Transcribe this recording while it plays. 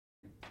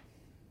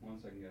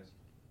1 second, guys.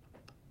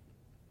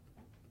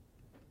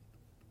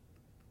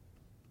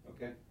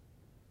 Okay.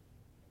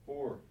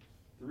 4,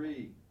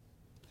 3,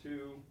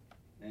 2,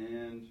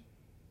 and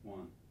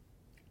 1.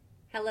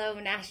 Hello,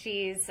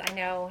 Nashies. I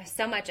know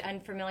so much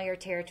unfamiliar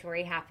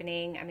territory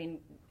happening. I mean,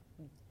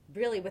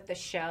 really with the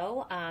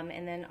show.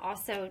 And then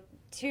also,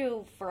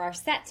 too, for our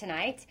set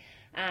tonight,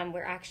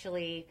 we're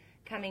actually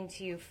coming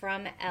to you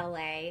from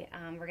LA.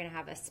 We're going to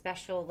have a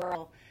special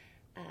little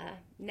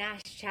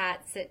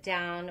NashChat sit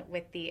down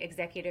with the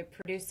executive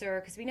producer,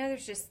 because we know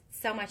there's just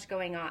so much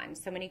going on,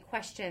 so many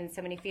questions,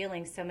 so many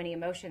feelings, so many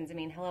emotions. I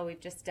mean, hello, we've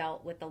just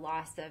dealt with the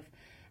loss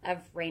of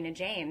Rayna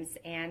Jaymes,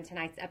 and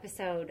tonight's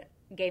episode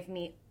gave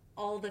me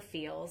all the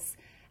feels,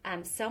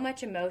 so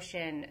much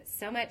emotion,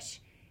 so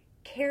much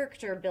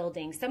character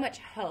building, so much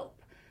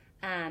hope.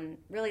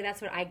 Really,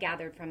 that's what I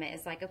gathered from it.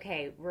 It's like,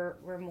 okay,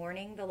 we're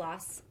mourning the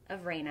loss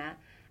of Rayna.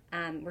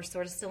 We're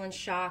sort of still in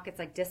shock. It's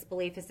like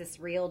disbelief. Is this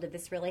real? Did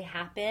this really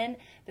happen?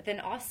 But then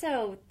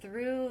also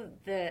through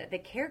the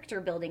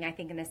character building, I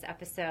think in this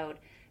episode,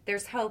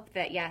 there's hope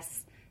that,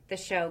 yes, the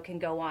show can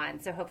go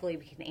on. So hopefully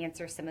we can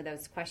answer some of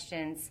those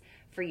questions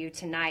for you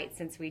tonight,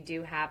 since we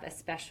do have a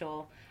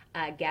special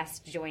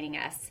guest joining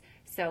us.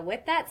 So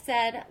with that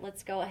said,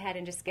 let's go ahead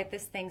and just get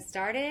this thing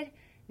started.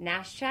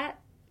 NashChat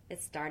is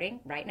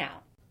starting right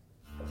now.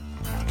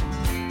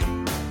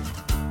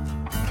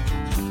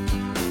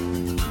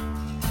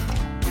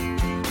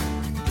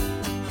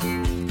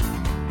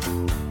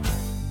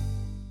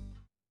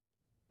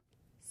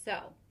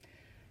 So,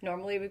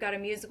 normally we've got a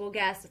musical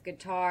guest with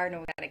guitar, and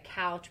we've got a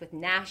couch with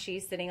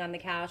Nashie sitting on the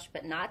couch,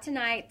 but not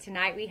tonight.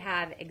 Tonight we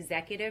have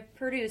executive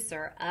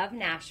producer of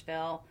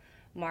Nashville,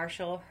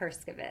 Marshall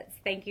Herskovitz.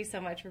 Thank you so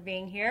much for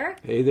being here.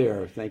 Hey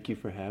there. Thank you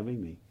for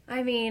having me.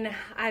 I mean,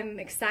 I'm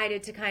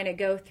excited to kind of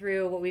go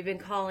through what we've been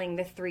calling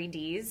the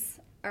 3Ds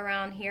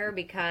around here,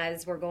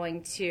 because we're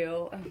going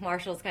to,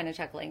 Marshall's kind of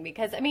chuckling,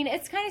 because, I mean,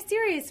 it's kind of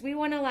serious. We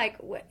want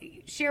to,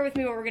 share with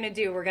me what we're going to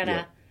do. We're going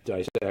to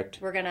dissect.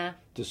 We're going to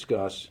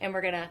discuss. And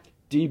we're going to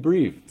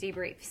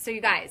debrief. So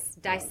you guys,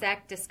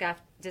 dissect, discuss,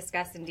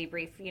 and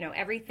debrief. You know,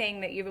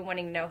 everything that you've been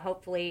wanting to know,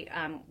 hopefully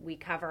we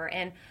cover.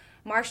 And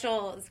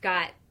Marshall's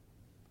got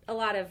a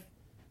lot of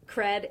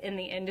cred in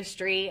the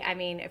industry. I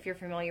mean, if you're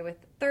familiar with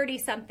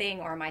 30-something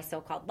or My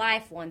So-Called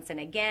Life, Once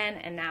and Again,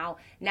 and now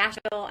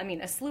Nashville, I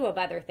mean, a slew of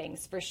other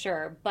things for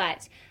sure.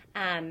 But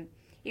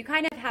you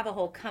kind of have a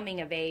whole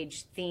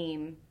coming-of-age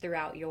theme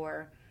throughout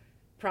your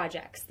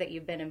projects that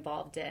you've been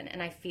involved in.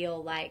 And I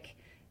feel like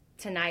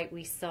tonight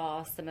we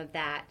saw some of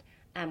that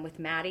with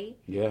Maddie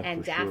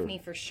and Daphne,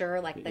 for sure,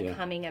 like the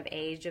coming of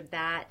age of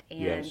that,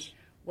 and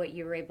what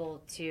you were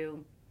able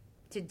to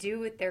do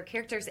with their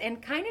characters,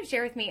 and kind of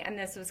share with me. And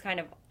this was kind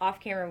of off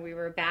camera, we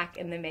were back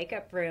in the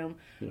makeup room,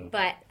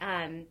 but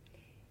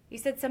you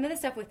said some of the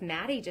stuff with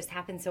Maddie just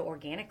happened so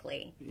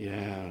organically.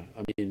 Yeah,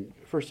 I mean,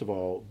 first of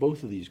all,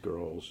 both of these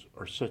girls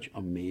are such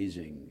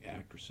amazing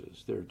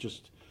actresses. They're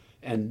just,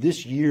 and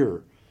this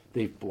year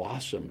they've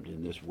blossomed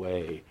in this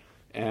way.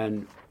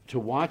 And to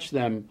watch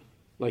them,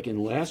 like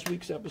in last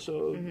week's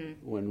episode,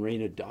 when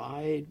Rayna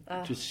died,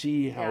 to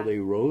see how they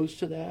rose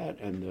to that,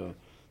 and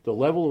the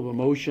level of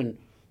emotion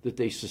that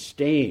they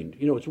sustained.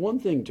 You know, it's one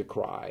thing to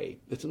cry.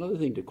 It's another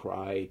thing to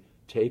cry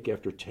take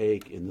after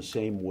take in the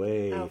same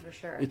way. Oh, for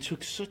sure. It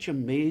took such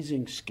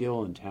amazing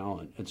skill and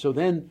talent. And so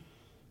then,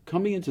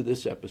 coming into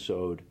this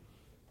episode,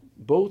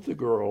 both the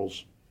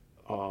girls,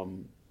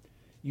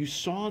 you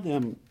saw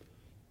them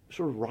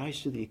sort of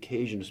rise to the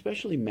occasion,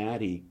 especially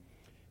Maddie.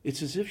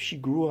 It's as if she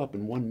grew up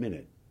in 1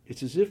 minute.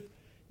 It's as if,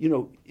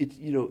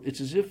 it's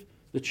as if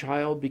the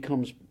child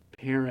becomes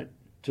parent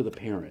to the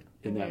parent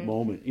in that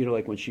moment. You know,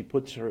 like when she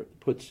puts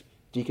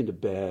Deacon to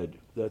bed,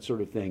 that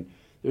sort of thing.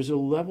 There's a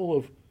level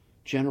of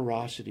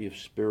generosity of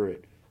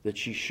spirit that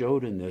she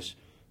showed in this,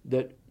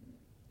 that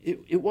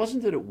it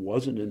wasn't that it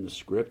wasn't in the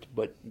script,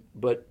 but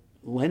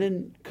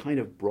Lennon kind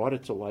of brought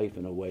it to life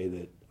in a way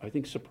that I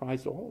think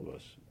surprised all of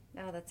us.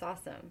 Oh, that's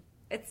awesome.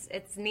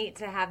 It's neat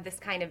to have this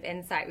kind of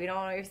insight. We don't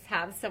always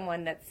have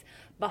someone that's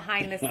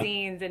behind the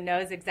scenes and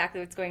knows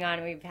exactly what's going on.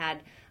 And we've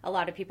had a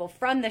lot of people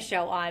from the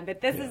show on, but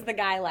this is the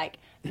guy like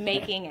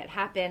making it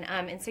happen.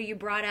 And so you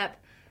brought up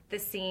the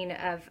scene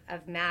of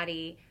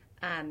Maddie,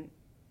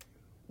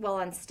 well,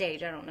 on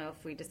stage. I don't know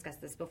if we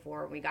discussed this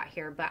before we got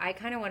here, but I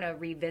kind of want to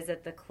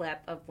revisit the clip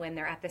of when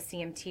they're at the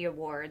CMT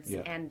Awards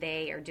and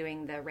they are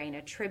doing the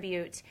Rayna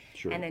tribute.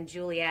 Sure. And then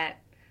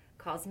Juliette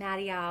calls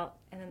Maddie out,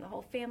 and then the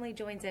whole family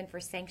joins in for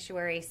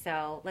Sanctuary.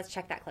 So let's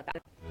check that clip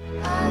out.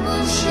 I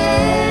will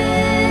share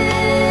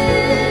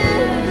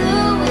the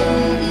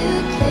way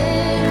you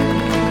care.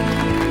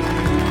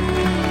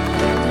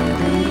 I will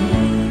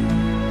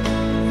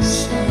be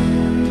sanctuary.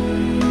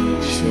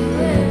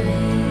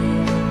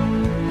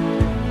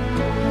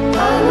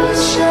 I will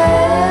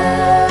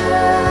share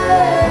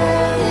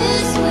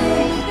this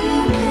way you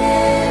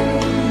carry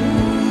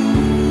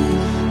me.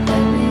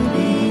 Let me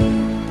be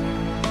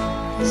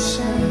the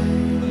sanctuary.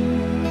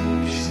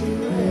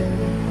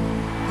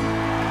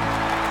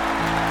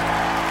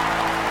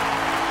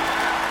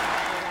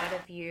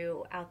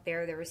 out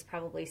there, there was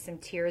probably some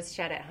tears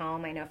shed at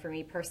home. I know for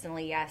me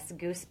personally, yes,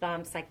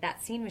 goosebumps. Like,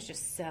 that scene was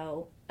just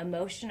so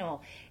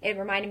emotional. It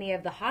reminded me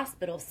of the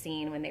hospital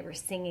scene when they were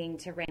singing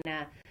to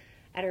Rayna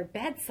at her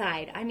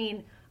bedside. I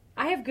mean,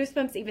 I have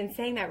goosebumps even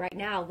saying that right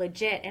now,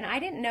 legit. And I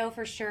didn't know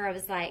for sure. I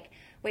was like,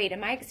 wait,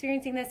 am I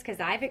experiencing this because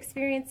I've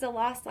experienced a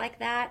loss like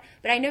that?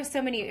 But I know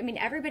so many, I mean,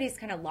 everybody's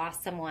kind of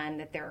lost someone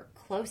that they're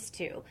close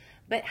to.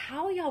 But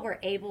how y'all were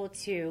able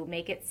to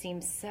make it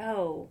seem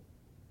so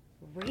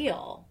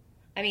real.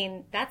 I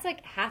mean, that's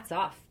like hats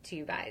off to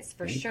you guys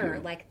for sure.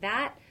 Like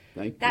that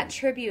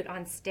tribute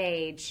on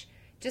stage,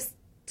 just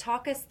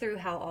talk us through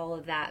how all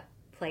of that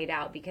played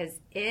out, because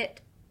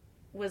it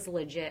was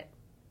legit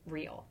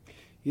real.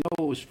 You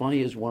know what was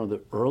funny is one of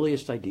the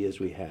earliest ideas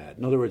we had.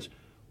 In other words,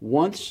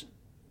 once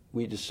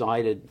we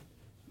decided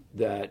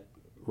that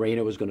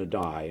Rayna was going to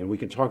die, and we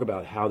can talk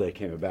about how that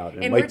came about.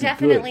 And we're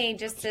definitely,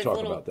 just as a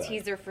little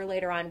teaser for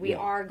later on, we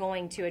are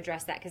going to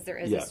address that because there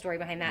is a story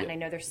behind that, and I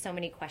know there's so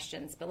many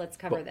questions, but let's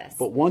cover this.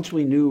 But once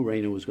we knew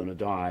Rayna was going to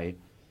die,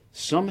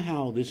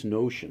 somehow this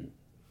notion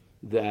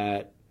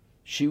that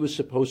she was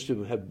supposed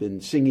to have been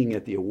singing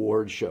at the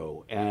award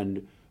show,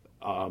 and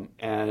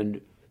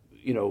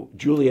you know,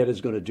 Juliette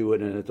is going to do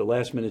it, and at the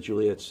last minute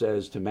Juliette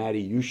says to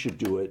Maddie, you should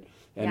do it,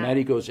 and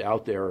Maddie goes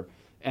out there,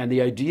 and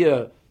the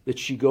idea that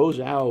she goes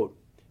out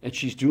and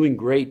she's doing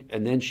great,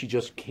 and then she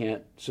just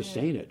can't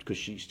sustain it because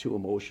she's too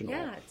emotional.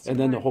 Yeah, and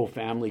then the whole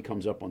family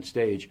comes up on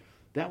stage.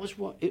 That was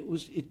what it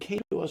was. It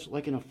came to us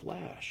like in a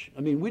flash. I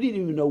mean, we didn't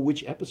even know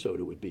which episode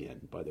it would be in,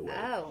 by the way.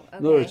 Oh, okay.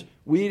 In other words,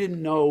 we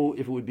didn't know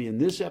if it would be in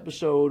this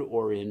episode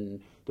or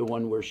in the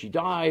one where she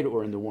died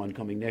or in the one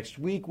coming next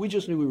week. We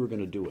just knew we were going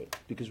to do it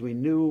because we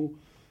knew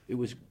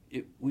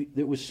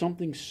there was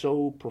something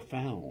so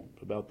profound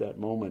about that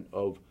moment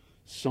of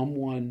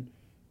someone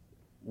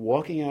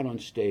walking out on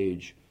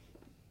stage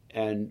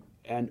and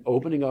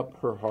opening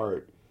up her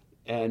heart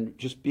and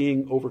just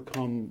being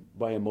overcome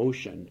by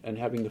emotion and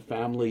having the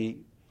family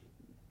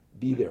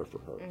be there for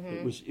her.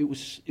 Mm-hmm.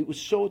 It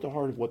was so at the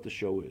heart of what the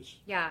show is.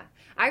 Yeah.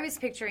 I was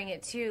picturing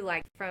it too,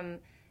 like from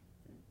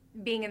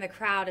being in the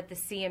crowd at the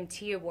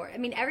CMT award. I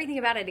mean, everything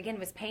about it again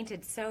was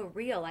painted so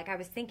real. Like I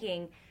was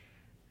thinking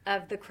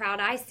of the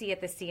crowd I see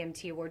at the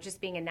CMT award, just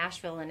being in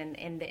Nashville and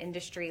in the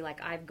industry, like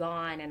I've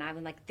gone and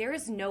I'm like, there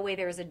is no way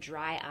there is a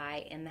dry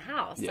eye in the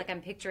house. Yeah. Like I'm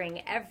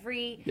picturing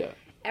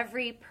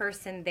every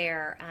person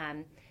there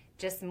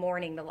just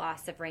mourning the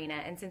loss of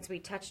Rayna. And since we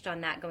touched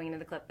on that going into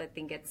the clip, I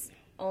think it's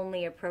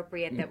only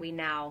appropriate that we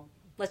now,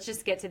 let's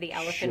just get to the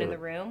elephant in the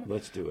room.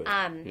 Let's do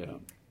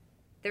it.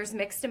 There's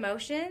mixed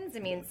emotions. I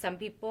mean, some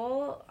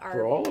people are...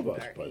 For all of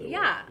us, by the way.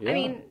 Yeah. I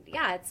mean,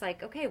 it's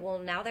like, okay, well,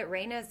 now that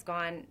Rayna's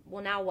gone,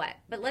 well, now what?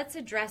 But let's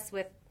address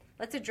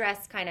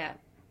kind of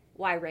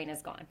why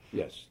Rayna's gone.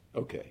 Yes.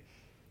 Okay.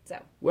 So,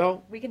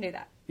 well, we can do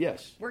that.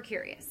 Yes. We're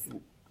curious.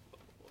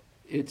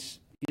 It's,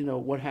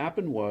 what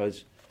happened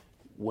was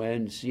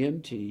when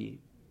CMT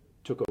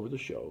took over the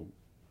show,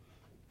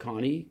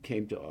 Connie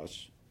came to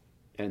us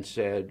and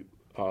said,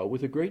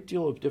 with a great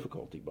deal of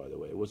difficulty, by the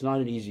way, it was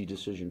not an easy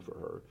decision for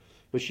her,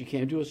 but she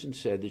came to us and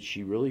said that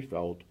she really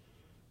felt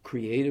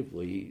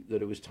creatively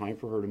that it was time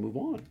for her to move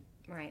on.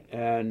 Right.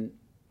 And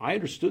I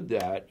understood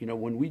that.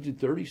 When we did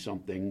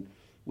 30-something,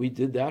 we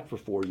did that for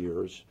 4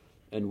 years,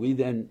 and we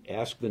then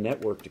asked the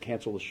network to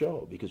cancel the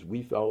show because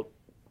we felt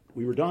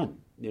we were done.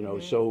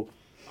 Mm-hmm. So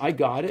I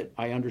got it.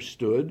 I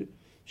understood.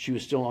 She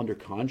was still under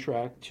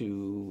contract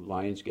to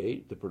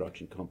Lionsgate, the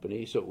production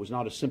company, so it was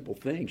not a simple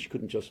thing. She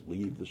couldn't just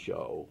leave the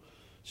show.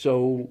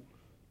 So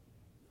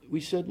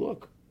we said,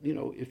 look,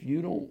 if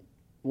you don't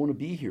want to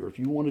be here, if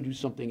you want to do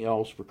something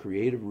else for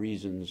creative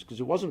reasons, because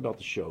it wasn't about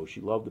the show.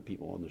 She loved the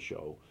people on the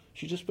show.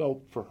 She just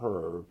felt for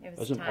her,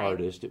 as an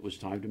artist, it was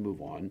time to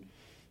move on.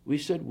 We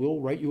said,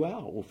 we'll write you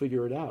out. We'll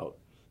figure it out.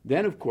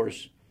 Then, of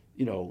course,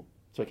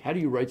 it's like, how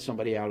do you write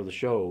somebody out of the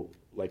show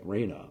like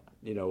Rayna?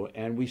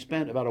 And we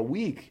spent about a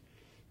week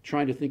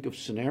trying to think of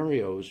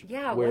scenarios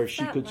where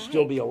she could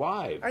still be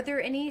alive. Are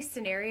there any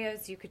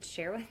scenarios you could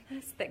share with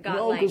us that got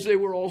No, because they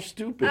were all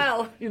stupid.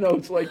 Oh.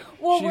 It's like...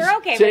 Well, we're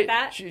okay with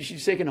that.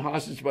 She's taken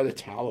hostage by the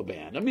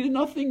Taliban. I mean,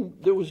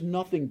 there was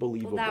nothing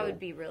believable. Well, that would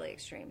be really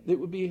extreme. It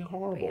would be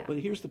horrible. But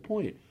here's the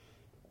point.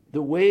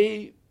 The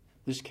way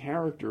this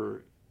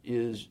character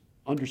is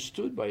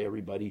understood by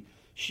everybody,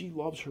 she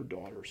loves her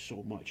daughter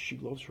so much. She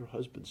loves her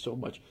husband so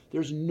much.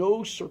 There's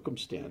no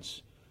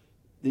circumstance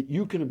that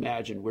you can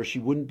imagine where she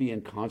wouldn't be in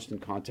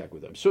constant contact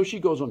with them. So she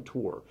goes on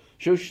tour.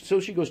 So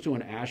she goes to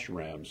an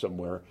ashram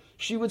somewhere.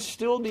 She would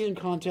still be in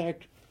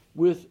contact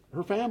with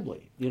her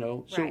family,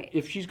 So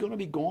if she's going to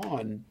be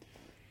gone,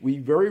 we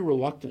very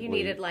reluctantly... You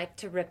needed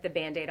to rip the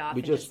Band-Aid off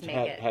and just make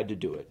it. had to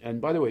do it.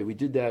 And by the way, we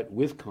did that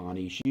with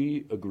Connie.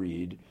 She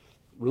agreed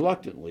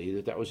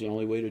reluctantly that was the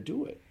only way to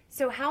do it.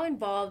 So how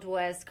involved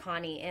was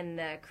Connie in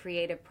the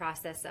creative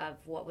process of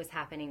what was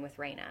happening with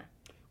Rayna?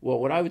 Well,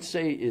 what I would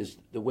say is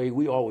the way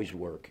we always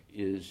work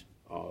is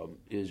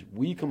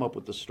we come up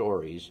with the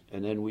stories,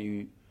 and then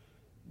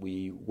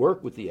we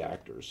work with the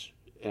actors,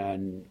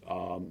 and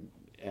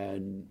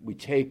we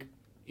take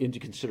into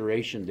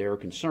consideration their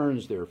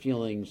concerns, their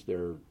feelings,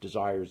 their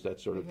desires, that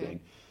sort of thing.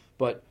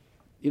 But,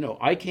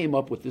 I came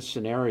up with this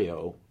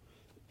scenario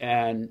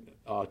and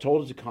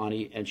told it to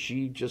Connie, and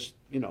she just,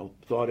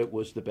 thought it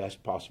was the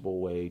best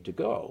possible way to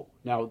go.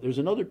 Now, there's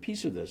another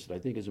piece of this that I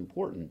think is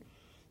important.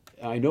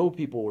 I know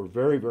people were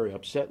very, very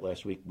upset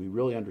last week. We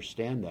really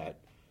understand that.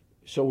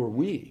 So were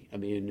we. I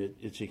mean,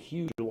 it's a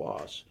huge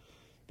loss.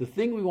 The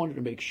thing we wanted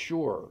to make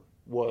sure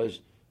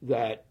was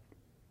that,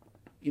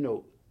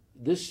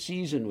 this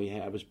season we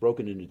have is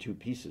broken into two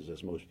pieces,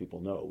 as most people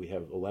know. We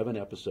have 11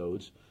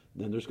 episodes,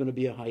 then there's going to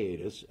be a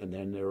hiatus, and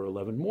then there are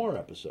 11 more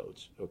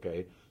episodes,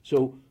 okay?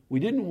 So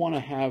we didn't want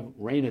to have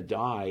Rayna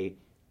die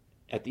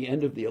at the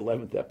end of the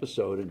 11th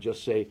episode and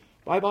just say,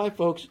 bye-bye,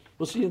 folks,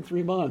 we'll see you in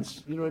 3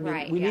 months. You know what I mean?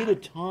 Right, we yeah.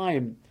 needed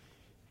time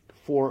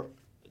for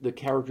the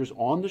characters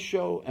on the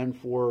show and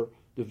for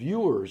the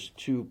viewers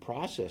to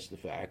process the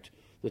fact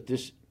that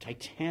this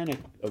titanic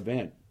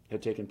event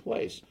had taken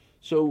place.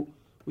 So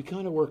we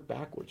kind of worked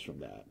backwards from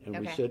that. And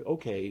we said,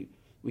 okay,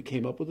 we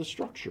came up with a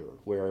structure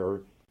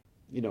where,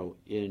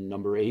 in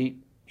number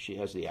 8, she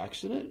has the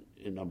accident.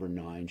 In number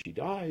 9, she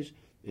dies.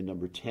 In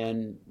number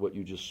 10, what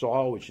you just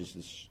saw, which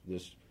is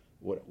this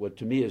what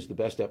to me is the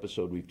best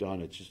episode we've done.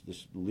 It's just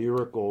this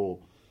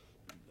lyrical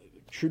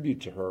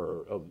tribute to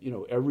her of,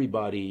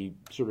 everybody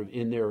sort of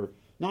in their,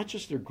 not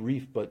just their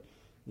grief, but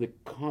the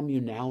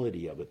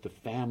communality of it, the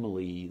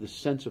family, the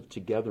sense of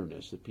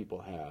togetherness that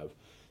people have.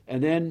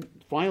 And then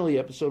finally,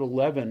 episode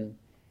 11,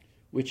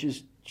 which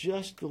is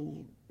just a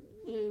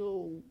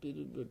little bit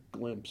of a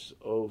glimpse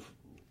of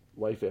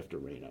life after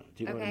Rayna.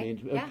 Do you know what I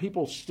mean? Yeah.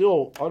 People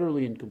still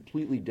utterly and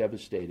completely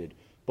devastated,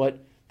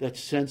 but that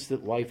sense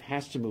that life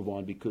has to move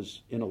on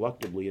because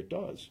ineluctably it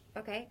does.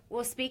 Okay.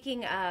 Well,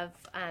 speaking of,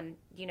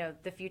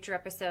 the future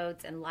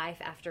episodes and life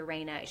after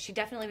Rayna, she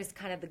definitely was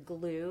kind of the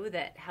glue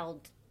that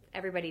held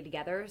everybody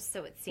together,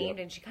 so it seemed,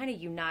 and she kind of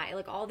united,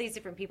 like all these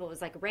different people. It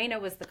was like Rayna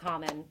was the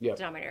common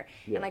denominator,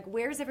 and like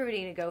where's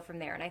everybody going to go from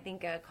there? And I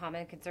think a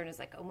common concern is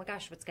like, oh my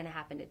gosh, what's going to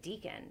happen to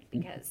Deacon?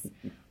 Because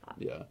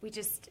we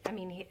just,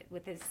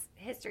 with his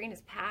history and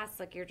his past,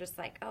 like you're just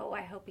like, oh,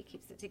 I hope he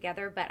keeps it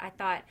together. But I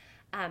thought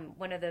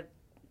one of the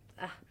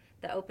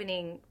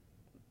opening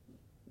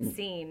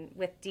scene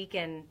with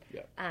Deacon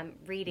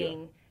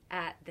reading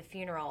at the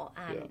funeral,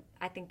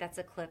 I think that's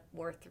a clip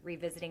worth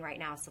revisiting right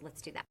now. So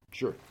let's do that.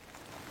 Sure.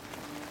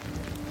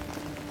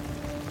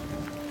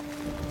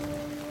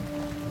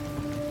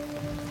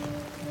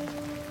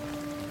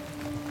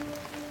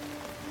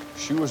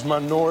 She was my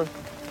north,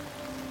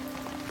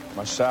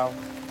 my south,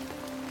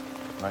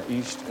 my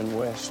east and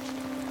west,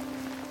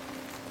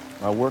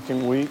 my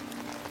working week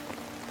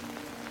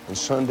and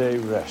Sunday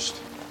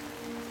rest,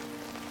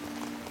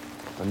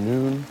 my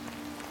noon,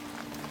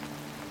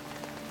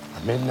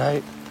 my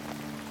midnight,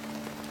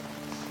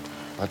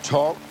 my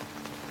talk,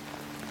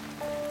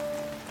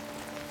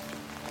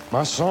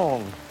 my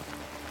song.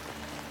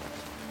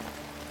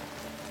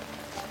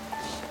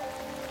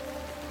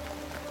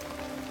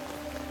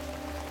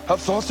 I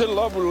thought that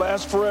love would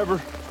last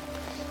forever.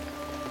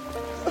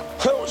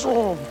 I was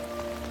wrong.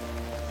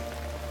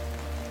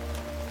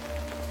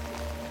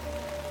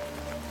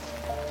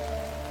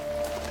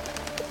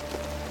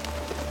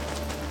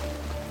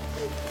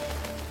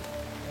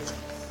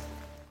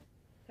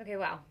 Okay,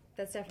 wow.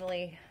 That's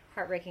definitely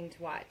heartbreaking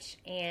to watch.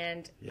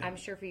 And I'm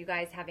sure for you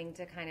guys having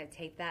to kind of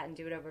tape that and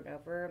do it over and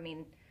over,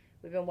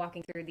 we've been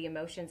walking through the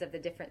emotions of the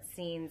different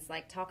scenes.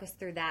 Like, talk us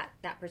through that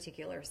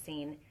particular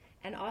scene.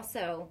 And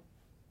also,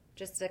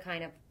 just to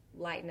kind of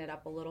lighten it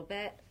up a little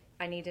bit,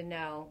 I need to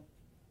know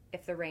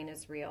if the rain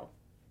is real.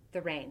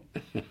 The rain.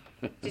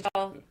 Did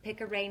y'all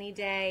pick a rainy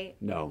day?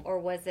 No. Or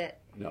was it?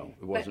 No,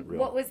 it wasn't real.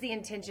 What was the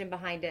intention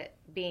behind it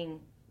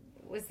being?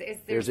 Is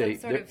there some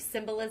sort of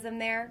symbolism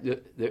there?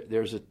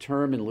 There's a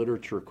term in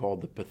literature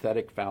called the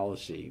pathetic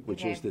fallacy,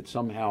 which is that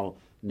somehow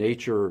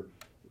nature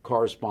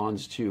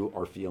corresponds to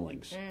our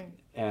feelings.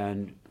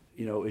 And,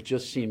 it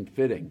just seemed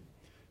fitting.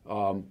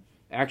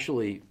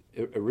 Actually,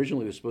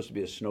 originally it was supposed to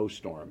be a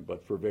snowstorm,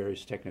 but for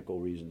various technical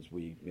reasons,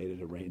 we made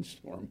it a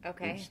rainstorm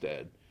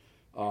instead.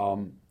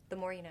 The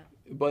more you know.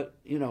 But,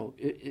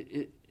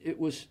 it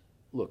was,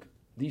 look,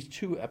 these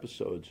 2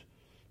 episodes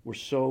were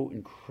so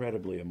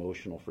incredibly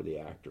emotional for the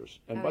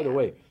actors. And by the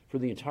way, for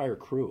the entire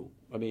crew.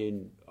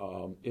 In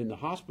the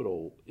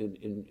hospital,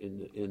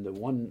 in the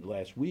one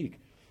last week,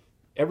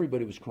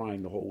 everybody was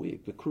crying the whole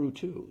week. The crew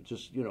too.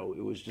 Just,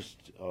 it was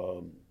just,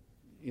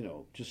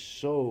 just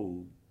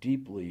so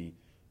deeply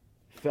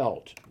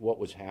felt what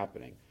was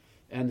happening.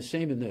 And the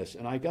same in this.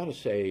 And I got to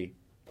say,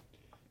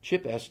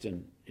 Chip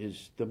Esten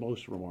is the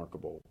most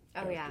remarkable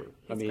actor.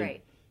 He's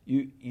great.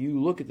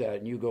 You look at that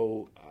and you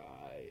go,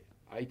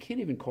 I can't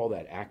even call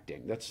that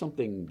acting. That's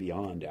something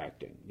beyond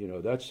acting.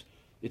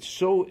 It's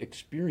so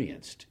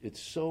experienced.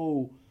 It's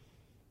so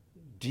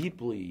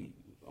deeply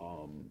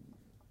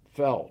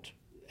felt,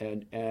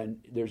 and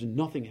there's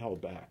nothing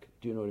held back.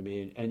 Do you know what I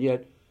mean? And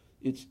yet,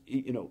 it's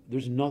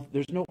there's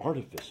no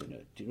artifice in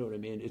it. Do you know what I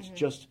mean? It's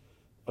just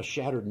a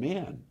shattered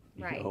man.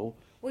 You know,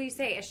 Well, you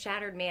say a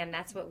shattered man.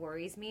 That's what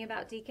worries me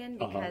about Deacon,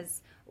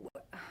 because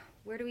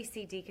where do we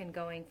see Deacon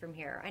going from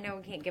here? I know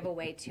we can't give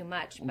away too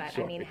much, but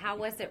I mean, how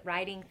was it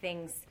writing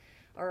things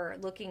or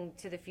looking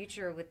to the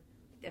future with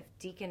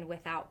Deacon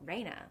without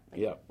Rayna?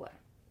 What?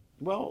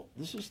 Well,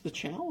 this is the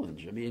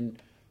challenge. I mean,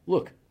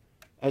 look,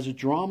 as a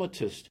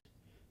dramatist,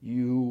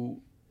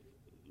 you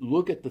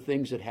look at the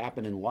things that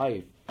happen in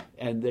life,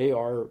 and they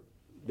are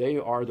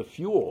the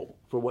fuel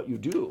for what you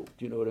do.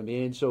 Do you know what I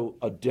mean? So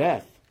a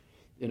death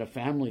in a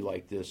family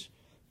like this,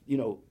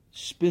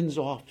 spins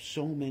off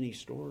so many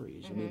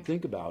stories. I mean,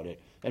 think about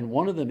it. And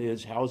one of them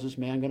is, how is this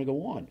man going to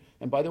go on?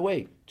 And by the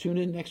way, tune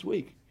in next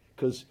week,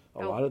 because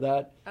a lot of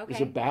that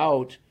is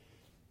about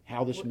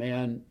how this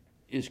man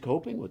is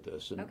coping with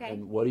this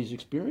and what he's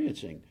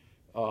experiencing.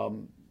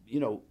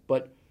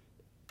 But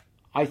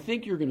I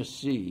think you're going to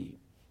see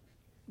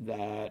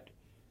that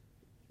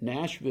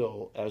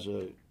Nashville as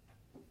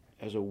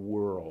a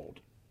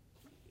world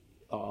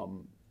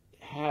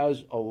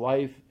has a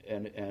life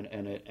and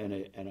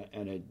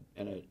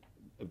a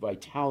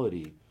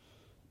vitality,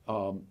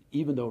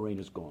 even though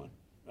Rayna's gone.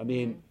 I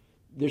mean,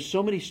 there's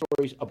so many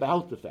stories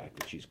about the fact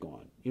that she's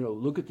gone.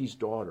 Look at these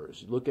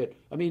daughters. Look at,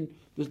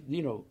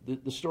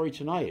 the story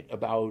tonight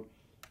about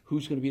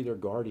who's going to be their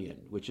guardian,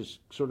 which is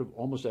sort of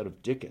almost out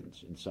of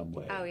Dickens in some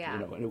way. Oh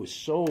yeah. And it was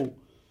so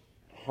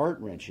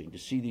heart-wrenching to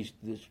see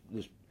this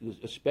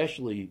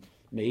especially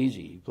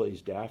Maisie, who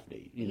plays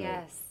Daphne.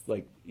 Yes.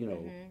 Like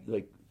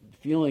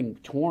feeling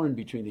torn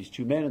between these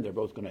two men, and they're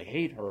both going to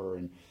hate her,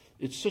 and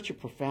it's such a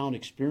profound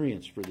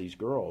experience for these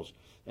girls.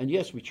 And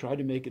yes, we try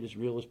to make it as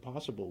real as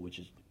possible, which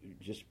is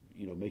just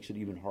makes it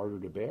even harder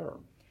to bear.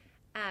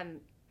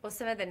 Well,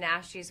 some of the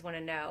Nashies want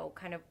to know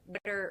kind of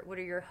what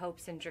are your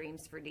hopes and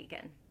dreams for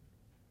Deacon?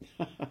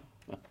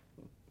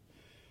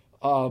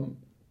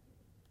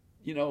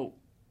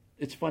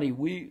 It's funny,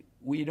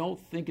 we don't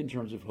think in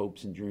terms of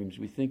hopes and dreams.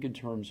 We think in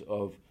terms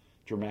of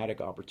dramatic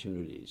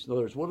opportunities. In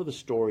other words, what are the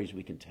stories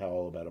we can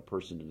tell about a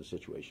person in a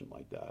situation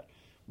like that?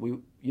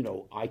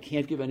 I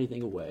can't give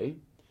anything away.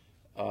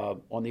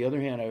 On the other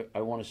hand,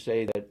 I want to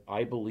say that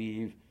I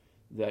believe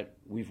that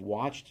we've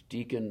watched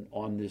Deacon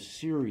on this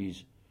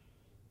series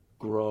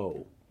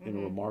grow in a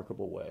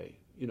remarkable way.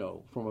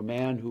 From a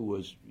man who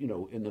was,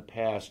 in the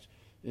past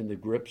in the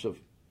grips of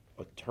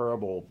a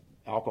terrible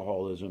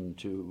alcoholism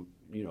to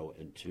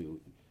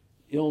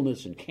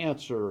illness and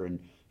cancer, and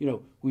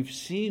we've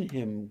seen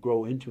him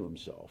grow into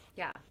himself.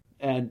 Yeah.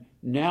 And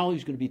now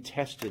he's going to be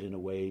tested in a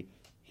way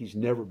he's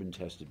never been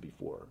tested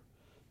before.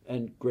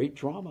 And great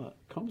drama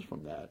comes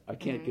from that. I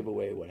can't give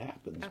away what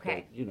happens,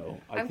 okay. but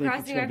I'm think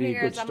it's going to be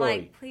a good story. I'm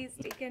like, please,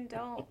 Deacon,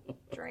 don't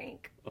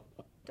drink.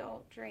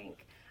 Don't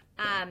drink.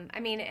 And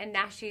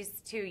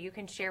Nashies too, you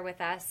can share with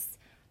us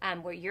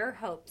what your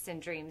hopes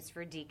and dreams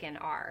for Deacon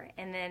are,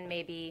 and then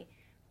maybe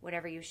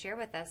whatever you share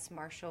with us,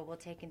 Marshall will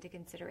take into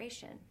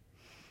consideration.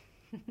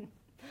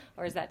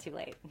 Or is that too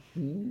late?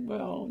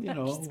 Well,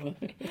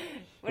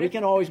 we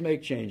can always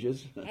make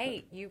changes.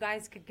 Hey, you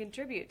guys could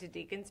contribute to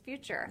Deacon's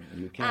future.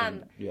 You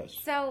can, yes.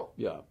 So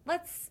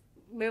let's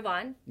move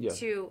on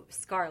to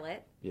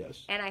Scarlett.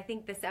 Yes. And I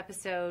think this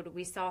episode,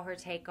 we saw her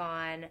take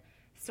on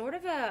sort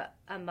of a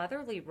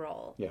motherly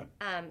role. Yeah.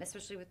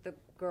 Especially with the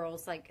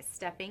girls like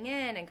stepping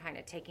in and kind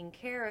of taking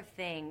care of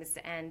things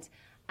and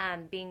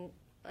being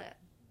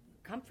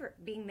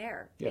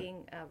there,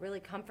 being really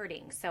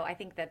comforting. So I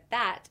think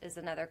that is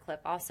another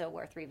clip also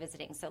worth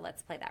revisiting. So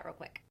let's play that real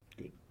quick.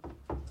 Good.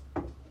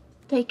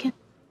 Deacon.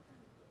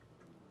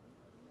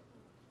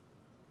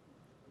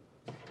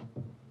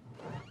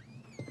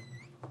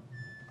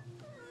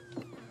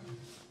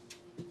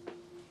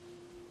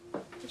 I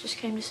just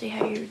came to see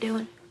how you were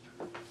doing.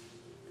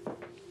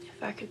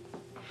 If I could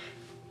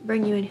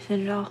bring you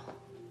anything at all.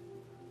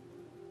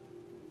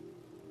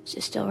 Is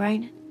it still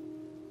raining?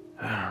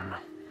 I don't know.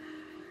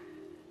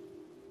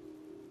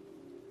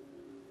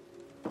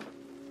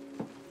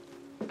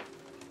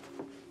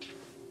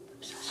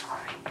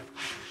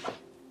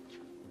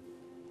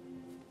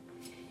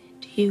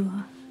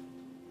 You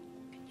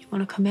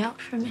want to come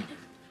out for a minute?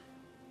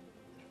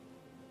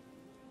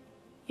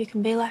 You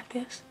can be like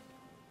this.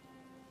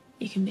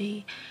 You can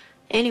be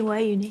any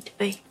way you need to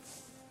be.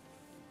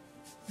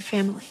 Your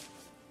family.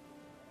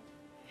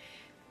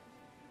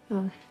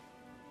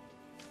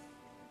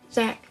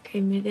 Zach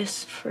gave me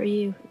this for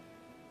you.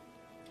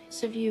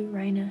 It's of you,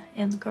 Rayna,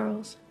 and the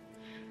girls.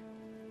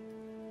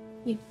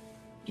 You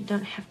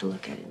don't have to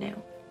look at it now.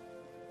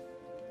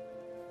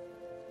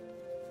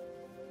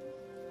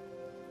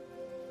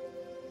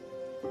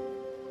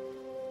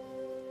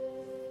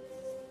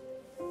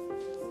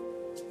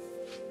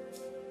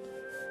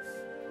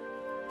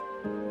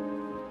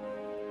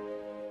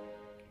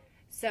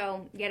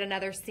 So yet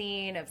another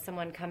scene of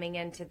someone coming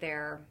into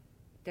their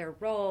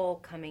role,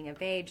 coming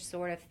of age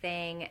sort of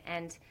thing.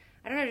 And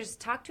I don't know, just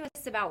talk to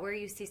us about where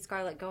you see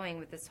Scarlett going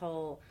with this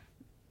whole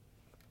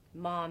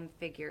mom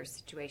figure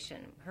situation.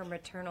 Her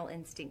maternal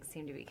instincts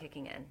seem to be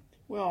kicking in.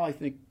 Well, I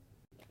think,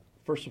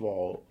 first of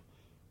all,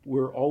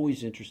 we're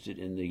always interested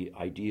in the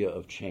idea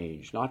of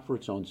change, not for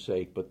its own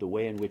sake, but the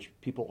way in which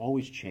people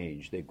always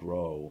change, they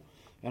grow.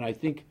 And I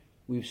think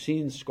we've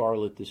seen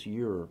Scarlett this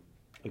year,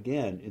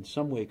 again, in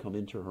some way come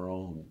into her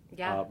own.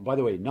 Yeah. By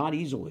the way, not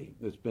easily.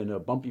 It's been a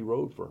bumpy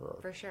road for her.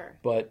 For sure.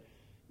 But,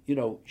 you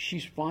know,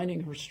 she's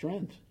finding her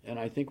strength, and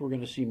I think we're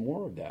going to see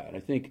more of that. I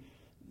think,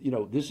 you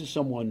know, this is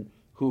someone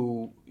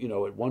who, you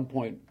know, at one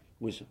point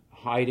was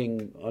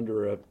hiding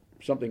under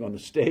something on the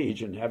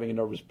stage and having a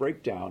nervous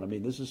breakdown. I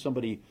mean, this is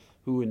somebody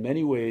who in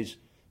many ways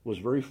was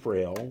very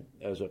frail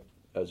as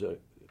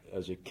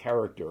a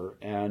character,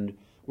 and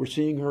we're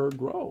seeing her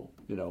grow,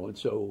 you know. And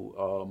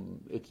so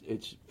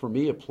it's for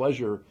me a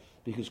pleasure,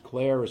 because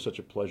Claire is such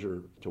a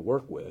pleasure to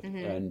work with.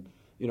 And,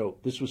 you know,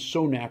 this was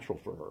so natural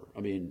for her.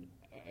 I mean,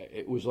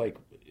 it was like,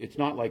 it's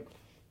not like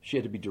she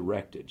had to be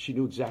directed. She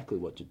knew exactly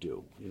what to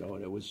do, you know,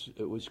 and it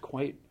was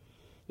quite,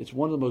 it's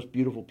one of the most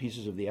beautiful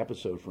pieces of the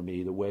episode for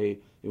me, the way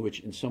in which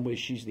in some ways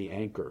she's the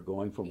anchor,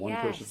 going from one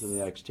person to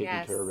the next,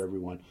 taking care of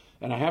everyone.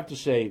 And I have to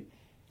say,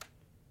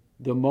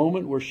 the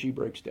moment where she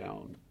breaks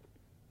down,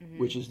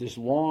 which is this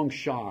long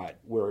shot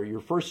where you're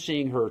first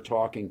seeing her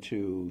talking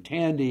to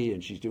Tandy,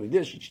 and she's doing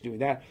this, she's doing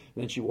that,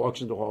 and then she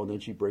walks into the hall, and then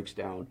she breaks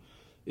down.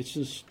 It's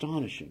an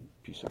astonishing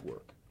piece of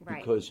work. Right.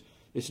 Because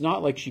it's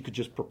not like she could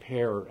just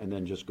prepare and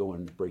then just go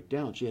and break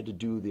down. She had to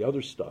do the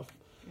other stuff.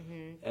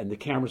 And the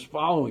camera's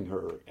following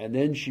her, and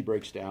then she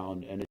breaks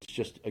down, and it's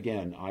just,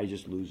 again, I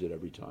just lose it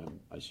every time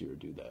I see her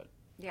do that.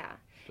 Yeah.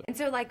 And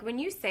so, like, when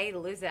you say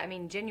lose it, I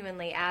mean,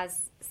 genuinely,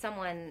 as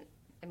someone,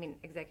 I mean,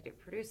 executive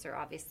producer,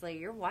 obviously,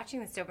 you're watching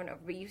this over and over,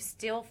 but you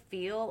still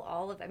feel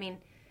all of, I mean,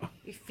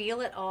 you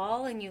feel it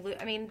all, and you,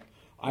 I mean.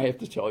 I have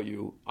to tell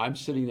you, I'm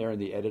sitting there in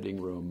the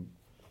editing room,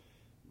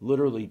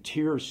 literally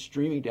tears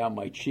streaming down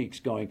my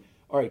cheeks, going,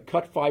 all right,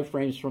 cut 5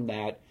 frames from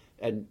that,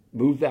 and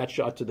move that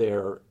shot to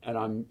there, and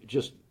I'm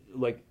just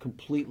like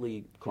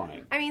completely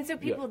crying. I mean, so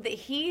people,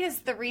 he is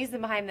the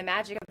reason behind the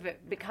magic of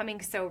it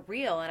becoming so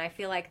real, and I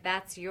feel like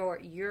that's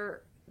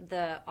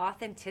the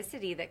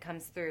authenticity that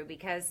comes through,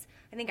 because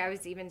I think I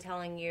was even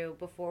telling you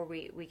before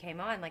we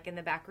came on, like in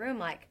the back room,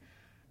 like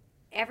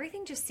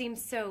everything just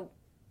seems so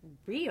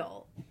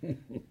real.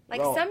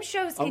 Like well, some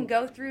shows can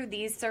go through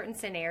these certain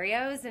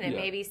scenarios and it Yeah.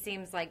 maybe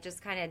seems like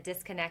just kind of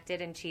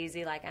disconnected and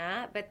cheesy, like,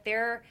 but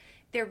there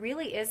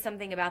really is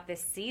something about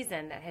this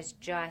season that has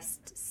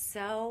just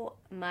so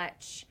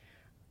much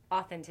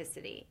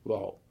authenticity.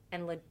 Well,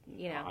 and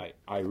you know,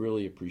 I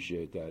really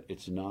appreciate that.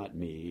 It's not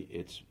me.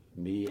 It's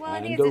me well, I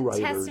and think the it's a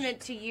writers. testament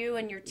to you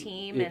and your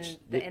team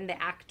and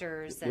the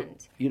actors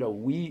and you know,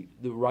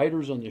 the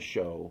writers on this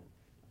show,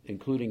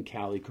 including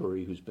Callie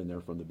Curry, who's been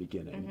there from the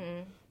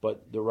beginning,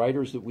 but the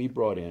writers that we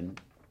brought in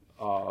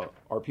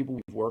are people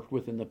we've worked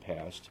with in the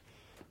past,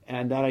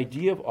 and that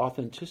idea of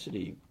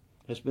authenticity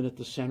has been at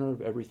the center of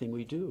everything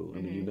we do.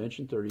 I mean, you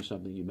mentioned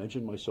 30-something, you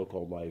mentioned My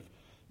So-Called Life.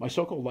 My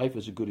So-Called Life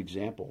is a good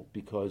example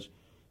because,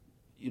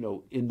 you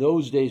know, in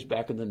those days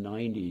back in the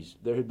 90s,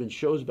 there had been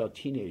shows about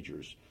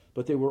teenagers,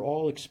 but they were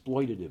all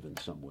exploitative in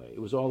some way.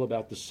 It was all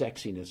about the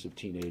sexiness of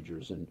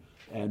teenagers and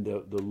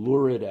the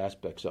lurid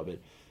aspects of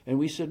it. And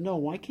we said, no,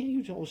 why can't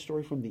you tell a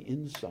story from the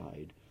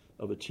inside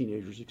of a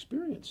teenager's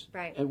experience?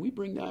 Right. And we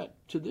bring that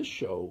to this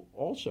show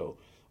also.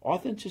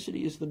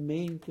 Authenticity is the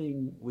main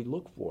thing we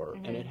look for,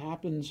 and it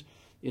happens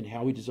in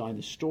how we design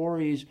the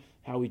stories,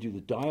 how we do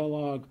the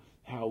dialogue,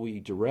 how we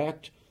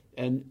direct,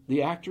 and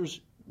the actors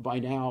by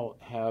now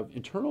have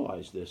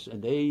internalized this,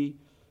 and they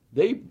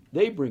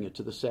bring it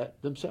to the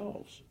set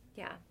themselves.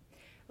 yeah.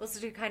 Well, so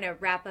to kind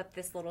of wrap up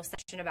this little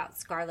section about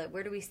Scarlett,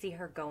 where do we see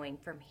her going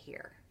from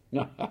here?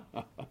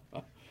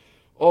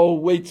 Oh,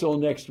 wait till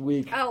next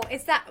week. Oh,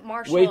 it's that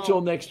Marshall. Wait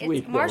till next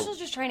week. Marshall's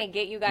just trying to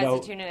get you guys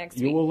to tune in next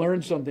week. You will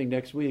learn something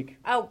next week.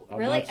 Oh, I'm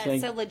really? not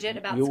saying- So legit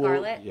about you will-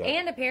 Scarlett yeah.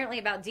 and apparently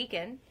about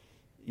Deacon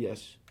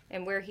Yes.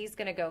 and where he's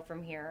going to go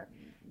from here.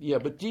 Yeah,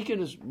 but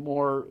Deacon is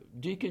more...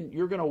 Deacon,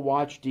 you're going to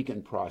watch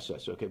Deacon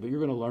process, okay? But you're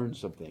going to learn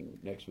something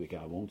next week.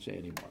 I won't say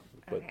anymore,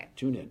 but Okay.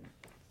 tune in.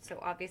 So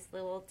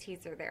obviously a little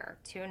teaser there.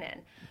 Tune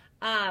in.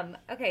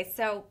 Okay,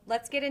 so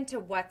let's get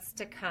into what's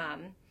to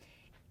come.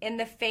 In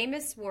the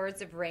famous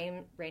words of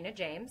Rayna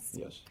Jaymes,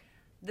 Yes.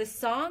 the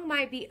song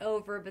might be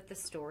over, but the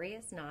story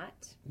is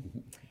not.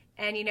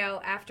 And, you know,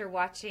 after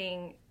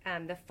watching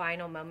the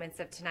final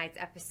moments of tonight's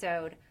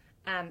episode,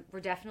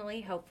 we're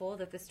definitely hopeful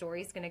that the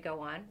story is going to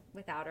go on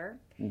without her.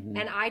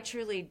 And I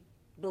truly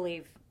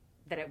believe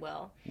that it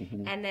will.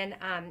 And then,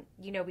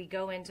 you know, we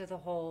go into the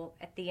whole,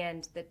 at the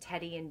end, the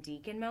Teddy and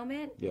Deacon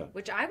moment,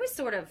 which I was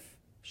sort of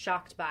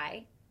shocked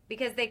by.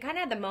 Because they kind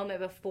of had the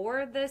moment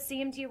before the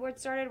CMT award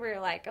started where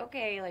you're like,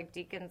 okay, like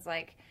Deacon's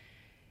like,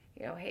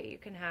 you know, hey, you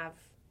can have,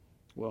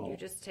 you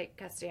just take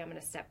custody, I'm going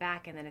to step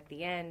back. And then at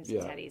the end,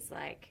 Teddy's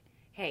like,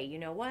 hey, you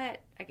know what?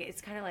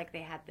 It's kind of like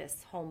they had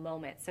this whole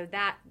moment. So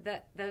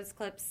those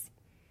clips,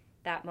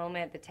 that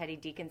moment, the Teddy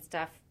Deacon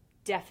stuff,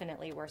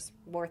 definitely worth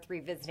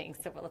revisiting.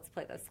 So let's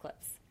play those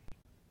clips.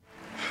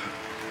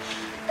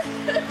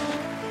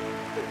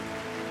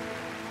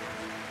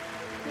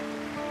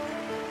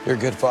 You're a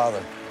good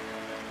father.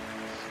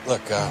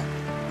 Look,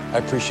 I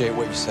appreciate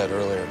what you said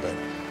earlier, but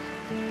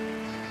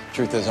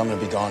truth is I'm going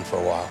to be gone for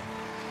a while.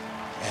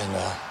 And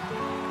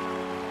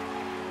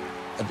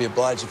I'd be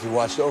obliged if you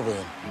watched over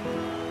them.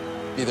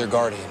 Be their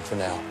guardian for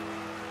now.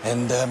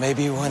 And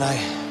maybe when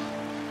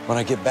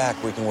I get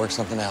back, we can work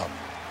something out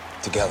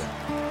together.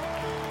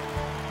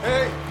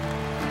 Hey,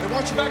 they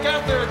want you back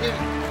out there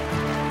again.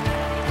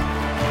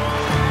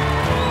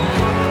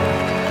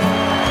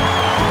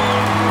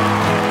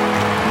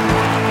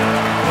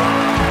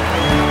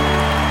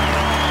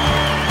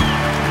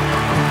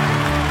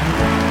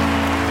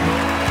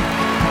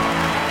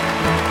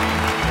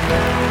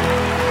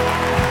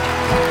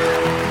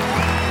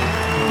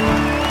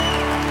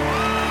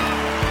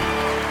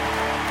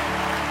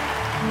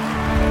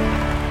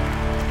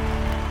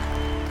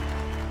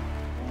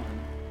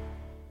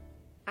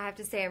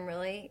 To say I'm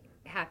really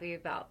happy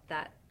about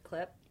that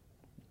clip.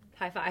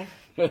 High five.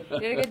 You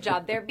did a good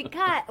job there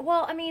because,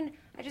 well, I mean,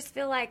 I just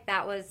feel like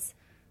that was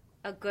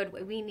a good,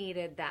 we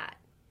needed that.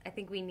 I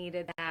think we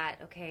needed that.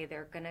 Okay,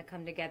 they're going to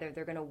come together.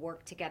 They're going to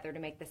work together to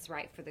make this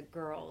right for the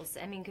girls.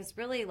 I mean, because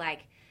really,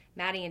 like,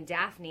 Maddie and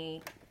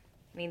Daphne,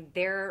 I mean,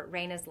 they're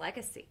Rayna's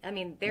legacy. I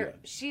mean,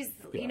 she's,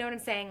 you know what I'm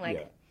saying?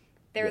 Like,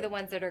 they're the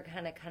ones that are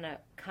kind of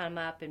come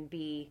up and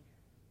be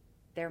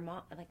their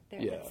mom. Like,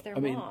 it's their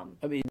mom.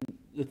 I mean,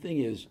 the thing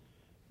is,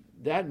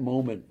 that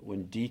moment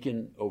when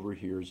Deacon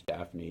overhears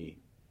Daphne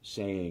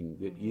saying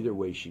that either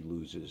way she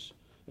loses,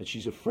 and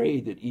she's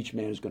afraid that each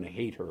man is going to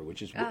hate her,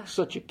 which is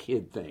such a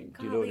kid thing. God,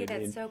 Do you know what I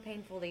mean? That's so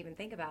painful to even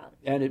think about.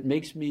 And it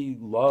makes me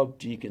love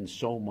Deacon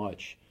so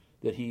much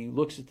that he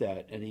looks at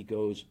that and he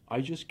goes, I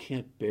just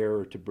can't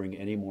bear to bring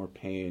any more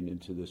pain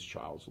into this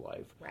child's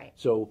life. Right.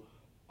 So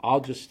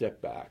I'll just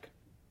step back.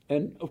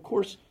 And of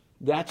course,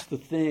 that's the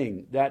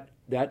thing, that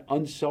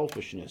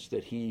unselfishness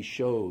that he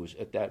shows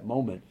at that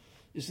moment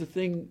is the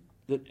thing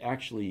that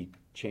actually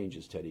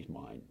changes Teddy's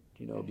mind,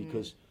 you know,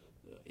 because,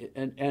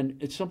 and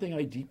it's something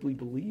I deeply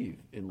believe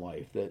in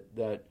life,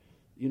 that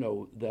you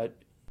know, that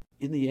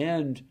in the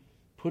end,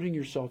 putting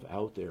yourself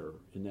out there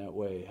in that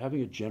way,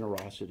 having a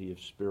generosity of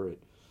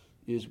spirit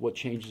is what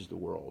changes the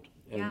world.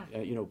 And,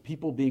 you know,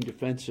 people being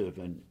defensive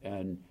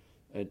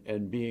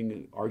and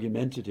being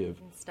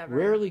argumentative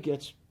rarely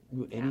gets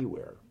you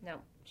anywhere. No.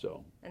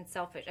 So. And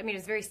selfish. I mean,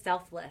 it's very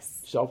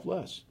selfless.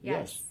 Selfless,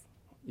 yes.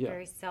 Yeah.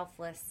 Very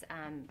selfless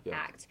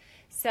act.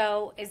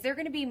 So is there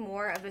going to be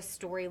more of a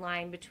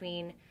storyline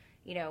between,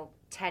 you know,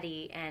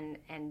 Teddy and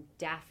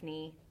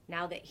Daphne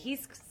now that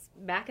he's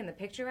back in the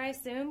picture, I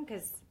assume?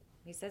 Because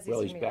he says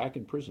he's back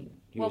in prison.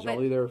 He was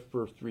only there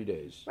for 3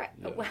 days. Right.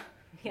 Yeah. Well,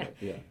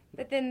 yeah.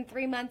 But then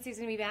 3 months he's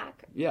going to be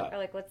back? Yeah. Or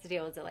like, what's the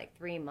deal? Is it like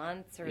 3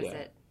 months or is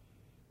it?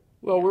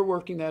 Well, we're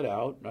working that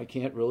out. I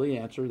can't really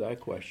answer that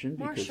question.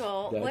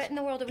 Marshall, what in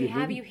the world do we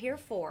have you here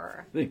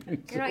for? You're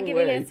not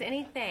giving us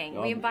anything.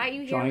 We invite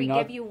you here. We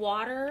give you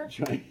water.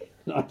 Trying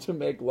not to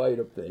make light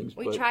of things.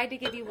 We tried to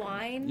give you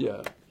wine.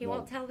 Yeah. He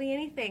won't tell me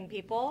anything,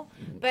 people.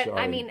 But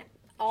sorry. I mean,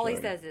 all he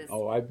says is,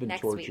 I've been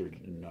next tortured,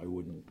 week.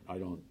 and I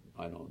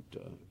don't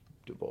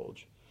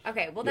divulge.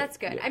 Okay, well, that's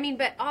good. I mean,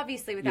 but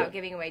obviously without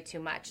giving away too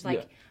much.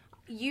 Like,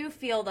 you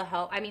feel the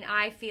hope. I mean,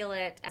 I feel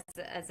it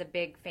as a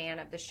big fan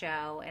of the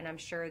show, and I'm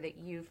sure that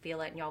you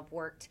feel it, and y'all have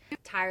worked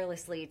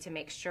tirelessly to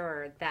make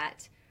sure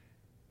that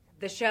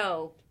the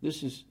show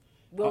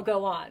will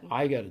go on.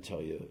 I got to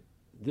tell you,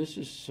 this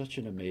is such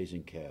an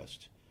amazing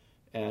cast,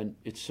 and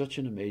it's such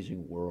an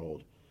amazing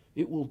world.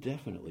 It will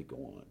definitely go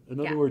on. In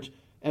other words,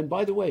 and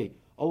by the way,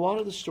 a lot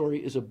of the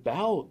story is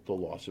about the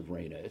loss of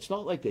Rayna. It's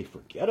not like they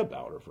forget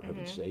about her, for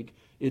heaven's sake.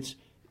 It's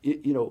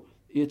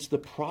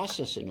the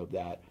processing of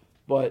that.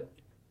 But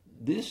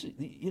this,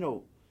 you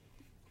know,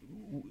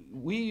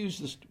 we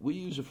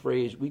use a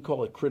phrase, we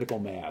call it critical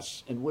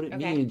mass. And what it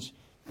means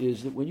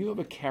is that when you have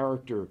a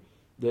character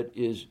that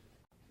is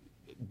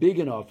big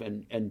enough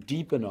and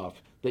deep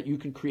enough that you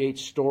can create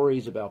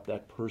stories about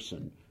that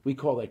person, we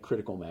call that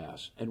critical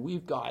mass. And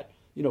we've got,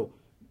 you know,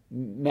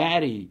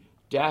 Maddie,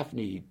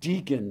 Daphne,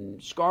 Deacon,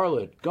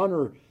 Scarlett,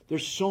 Gunnar.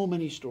 There's so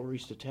many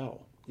stories to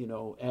tell, you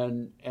know,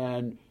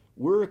 and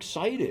we're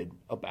excited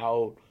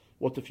about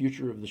what the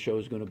future of the show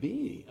is going to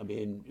be. I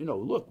mean, you know,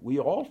 look, we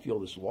all feel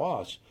this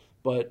loss,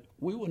 but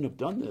we wouldn't have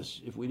done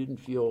this if we didn't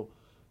feel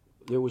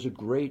there was a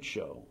great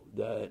show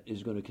that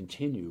is going to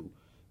continue.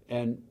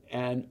 And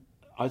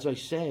as I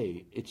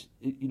say,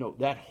 you know,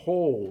 that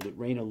hole that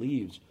Rayna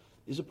leaves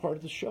is a part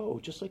of the show,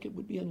 just like it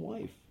would be in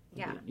life.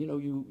 Yeah. I mean, you know,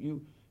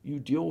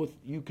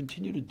 you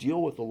continue to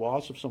deal with the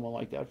loss of someone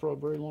like that for a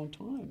very long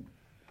time.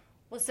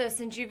 Well, so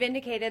since you've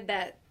indicated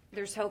that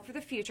there's hope for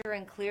the future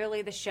and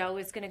clearly the show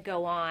is going to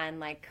go on,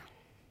 like,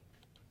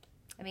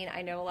 I mean,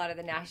 I know a lot of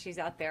the Nashies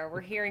out there. We're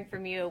hearing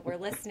from you. We're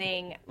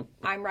listening.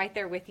 I'm right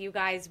there with you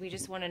guys. We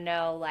just want to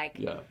know, like,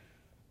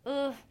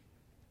 I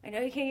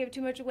know you can't give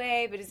too much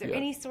away, but is there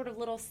any sort of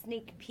little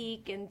sneak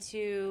peek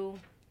into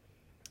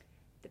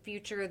the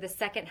future, the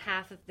second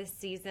half of this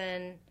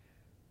season?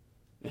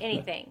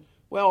 Anything?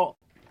 Well,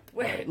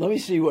 right, let me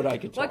see what I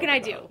can talk What can I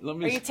do?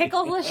 about. Are you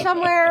tickled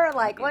somewhere?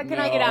 Like, what can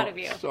I get out of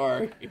you?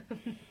 Sorry.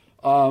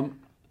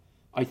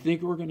 I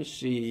think we're going to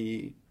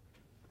see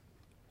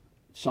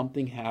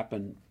something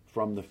happened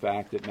from the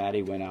fact that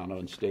Maddie went out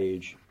on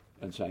stage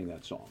and sang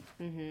that song.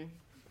 Mm-hmm.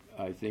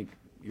 I think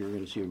you're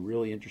going to see a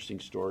really interesting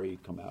story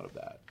come out of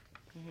that.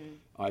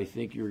 Mm-hmm. I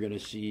think you're going to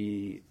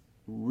see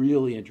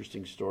really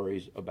interesting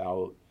stories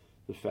about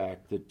the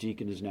fact that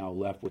Deacon is now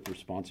left with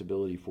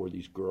responsibility for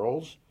these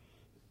girls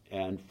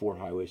and for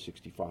Highway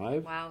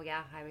 65. Wow,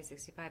 yeah, Highway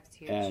 65 is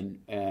huge.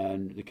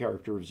 And the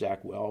character of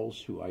Zach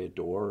Wells, who I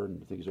adore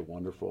and think is a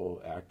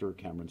wonderful actor,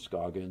 Cameron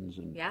Scoggins.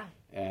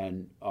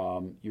 And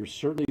you're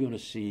certainly going to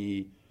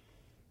see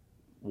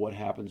what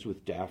happens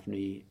with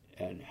Daphne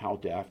and how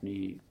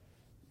Daphne,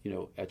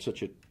 at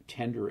such a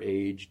tender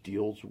age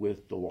deals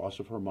with the loss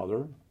of her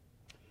mother.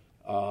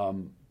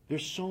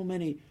 There's so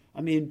many,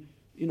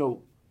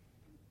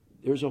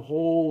 there's a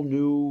whole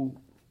new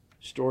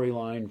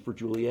storyline for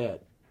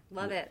Juliette.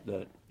 Love it.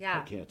 That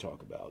yeah. I can't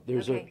talk about.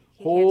 There's okay.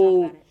 a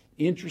whole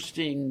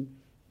interesting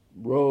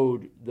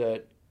road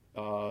that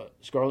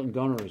Scarlett and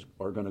Gunnar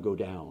are going to go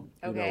down.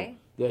 Okay.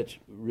 That's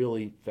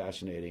really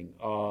fascinating.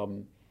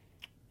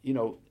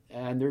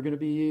 And there are going to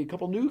be a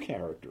couple new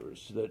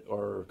characters that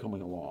are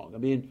coming along.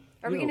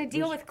 Are we going to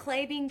deal with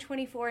Clay being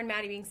 24 and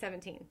Maddie being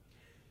 17?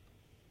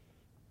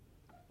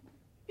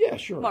 Yeah,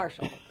 sure.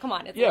 Marshall, come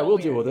on. We'll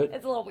deal with it.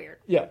 It's a little weird.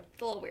 Yeah.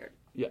 It's a little weird.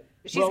 Yeah.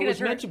 She's it was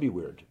meant to be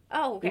weird.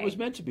 Oh, okay. It was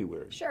meant to be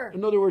weird. Sure.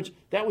 In other words,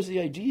 that was the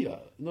idea.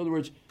 In other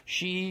words,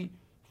 she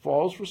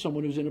falls for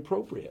someone who's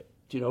inappropriate.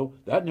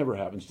 That never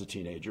happens to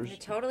teenagers.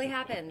 It totally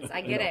happens.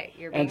 I get it.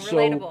 You're being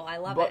relatable. I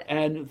love it.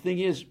 And the thing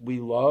is, we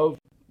love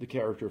the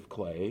character of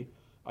Clay.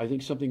 I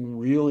think something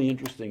really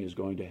interesting is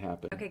going to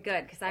happen. Okay,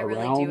 good, because I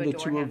really do around adore the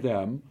two him. of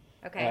them.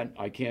 Okay. And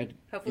I can't.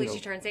 Hopefully she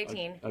turns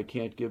 18. I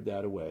can't give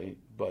that away.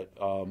 But,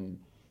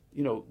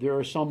 there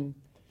are some,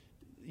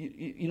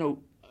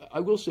 I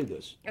will say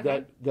this,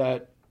 Okay.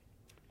 that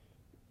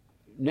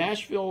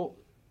Nashville,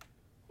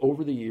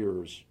 over the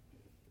years,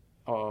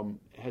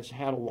 has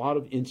had a lot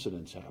of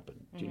incidents happen.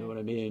 Do you know what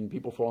I mean?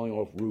 People falling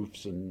off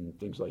roofs and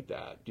things like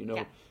that.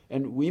 Yeah.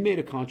 And we made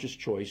a conscious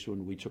choice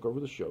when we took over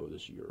the show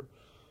this year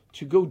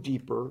to go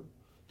deeper,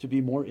 to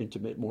be more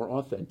intimate, more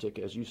authentic,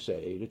 as you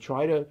say, to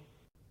try to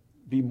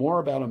be more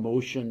about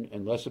emotion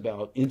and less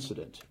about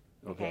incident.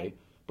 Okay.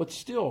 But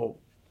still,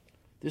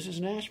 this is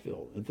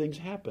Nashville, and things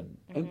happen,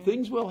 and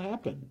things will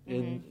happen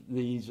in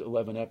these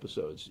 11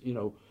 episodes.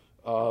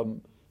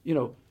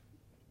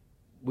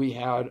 We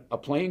had a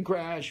plane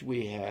crash.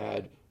 We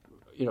had,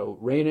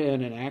 Rayna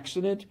in an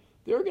accident.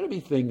 There are going to be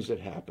things that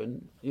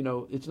happen.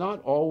 It's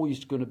not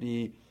always going to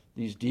be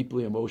these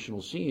deeply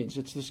emotional scenes.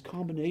 It's this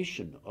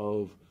combination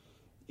of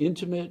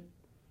intimate,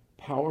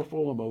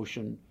 powerful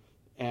emotion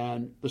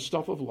and the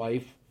stuff of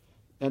life,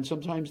 and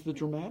sometimes the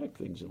dramatic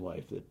things in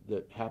life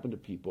that happen to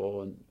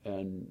people,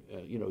 and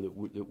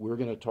that we're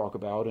going to talk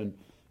about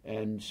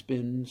and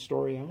spin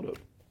story out of.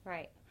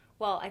 Right.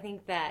 Well, I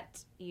think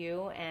that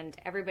you and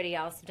everybody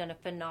else have done a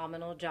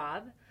phenomenal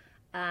job.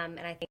 And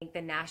I think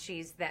the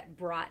Nashies that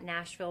brought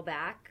Nashville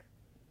back,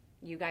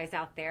 you guys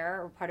out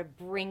there, are part of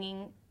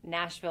bringing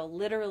Nashville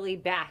literally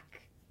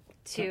back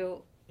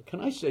to...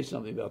 Can I say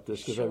something about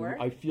this? Because Sure.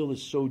 I feel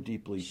this so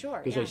deeply.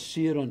 Sure, Because yeah. I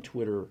see it on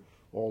Twitter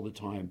all the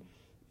time.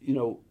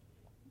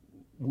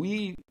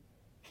 We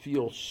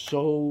feel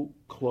so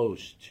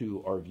close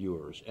to our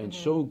viewers and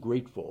so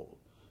grateful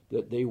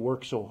that they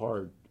work so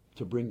hard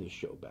to bring this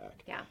show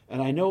back. Yeah.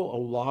 And I know a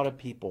lot of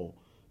people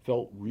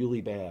felt really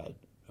bad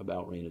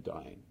about Rayna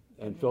dying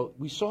and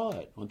we saw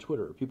it on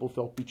Twitter. People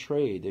felt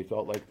betrayed. They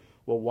felt like,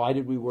 well, why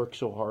did we work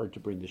so hard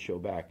to bring the show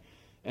back?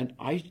 And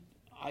I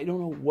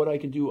don't know what I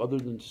can do other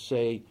than to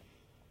say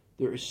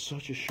there is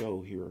such a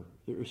show here.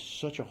 There is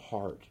such a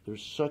heart.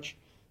 There's such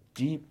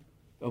deep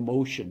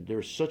emotion.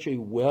 There's such a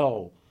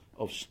well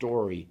of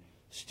story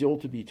still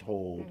to be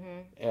told.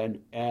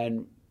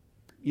 And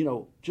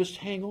just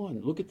hang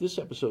on. Look at this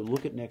episode.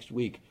 Look at next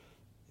week.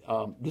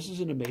 This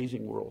is an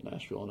amazing world,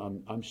 Nashville,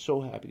 and I'm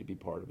so happy to be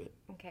part of it.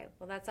 Okay,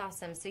 well, that's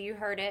awesome. So you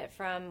heard it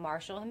from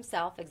Marshall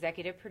himself,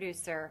 executive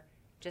producer.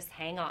 Just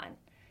hang on.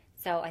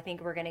 So I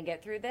think we're going to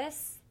get through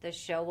this. The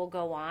show will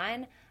go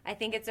on. I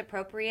think it's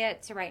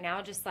appropriate to right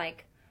now just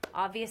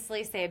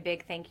obviously say a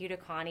big thank you to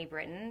Connie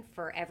Britton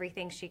for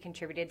everything she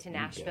contributed to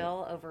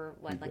Nashville over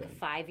a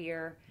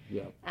 5-year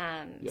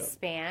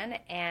span.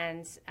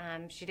 And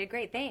she did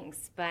great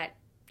things. But,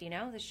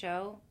 the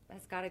show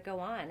has got to go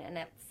on. And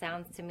it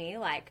sounds to me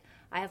like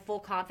I have full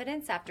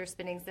confidence after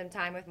spending some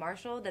time with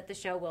Marshall that the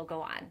show will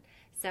go on.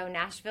 So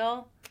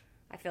Nashville,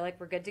 I feel like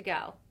we're good to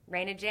go.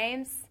 Rayna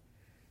Jaymes,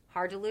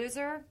 hard to lose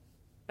her,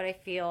 but I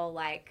feel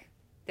like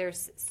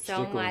there's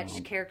so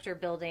much character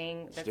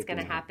building that's going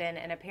to happen.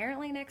 And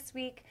apparently next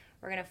week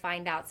we're going to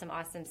find out some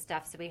awesome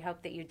stuff. So we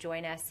hope that you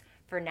join us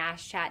for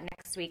NashChat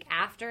next week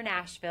after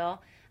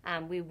Nashville.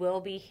 We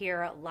will be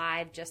here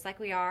live just like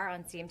we are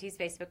on CMT's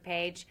Facebook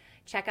page.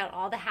 Check out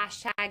all the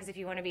hashtags if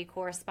you want to be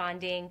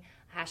corresponding.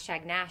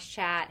 Hashtag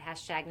NashChat,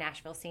 hashtag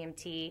Nashville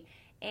CMT,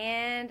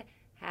 and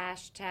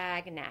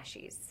hashtag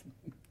Nashies.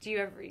 Do you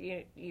ever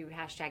you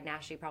hashtag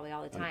Nashy probably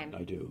all the time?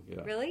 I do.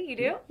 Yeah. Really? You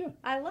do? Yeah, yeah.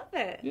 I love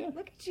it. Yeah.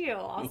 Look at you,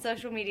 all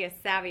social media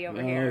savvy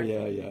over Oh, here.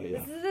 yeah.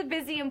 This is a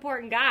busy,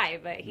 important guy,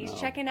 but he's No,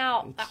 checking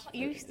out.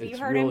 it's You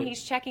heard him. really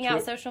He's checking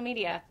out social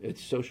media.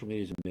 Social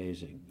media is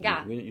amazing.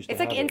 Yeah, We didn't used to it's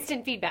like have it.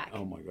 instant feedback.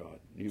 Oh my God,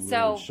 you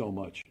So- learn so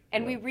much.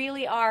 And Yeah. we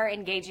really are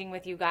engaging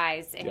with you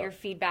guys, and Yeah. your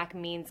feedback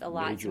means a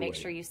lot. Major So make way.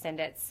 sure you send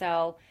it.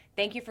 So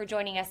thank you for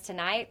joining us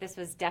tonight. This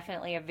was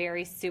definitely a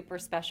very super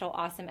special,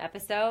 awesome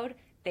episode.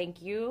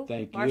 Thank you,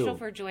 Thank you. Marshall,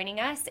 for joining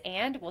us,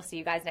 and we'll see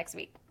you guys next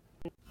week.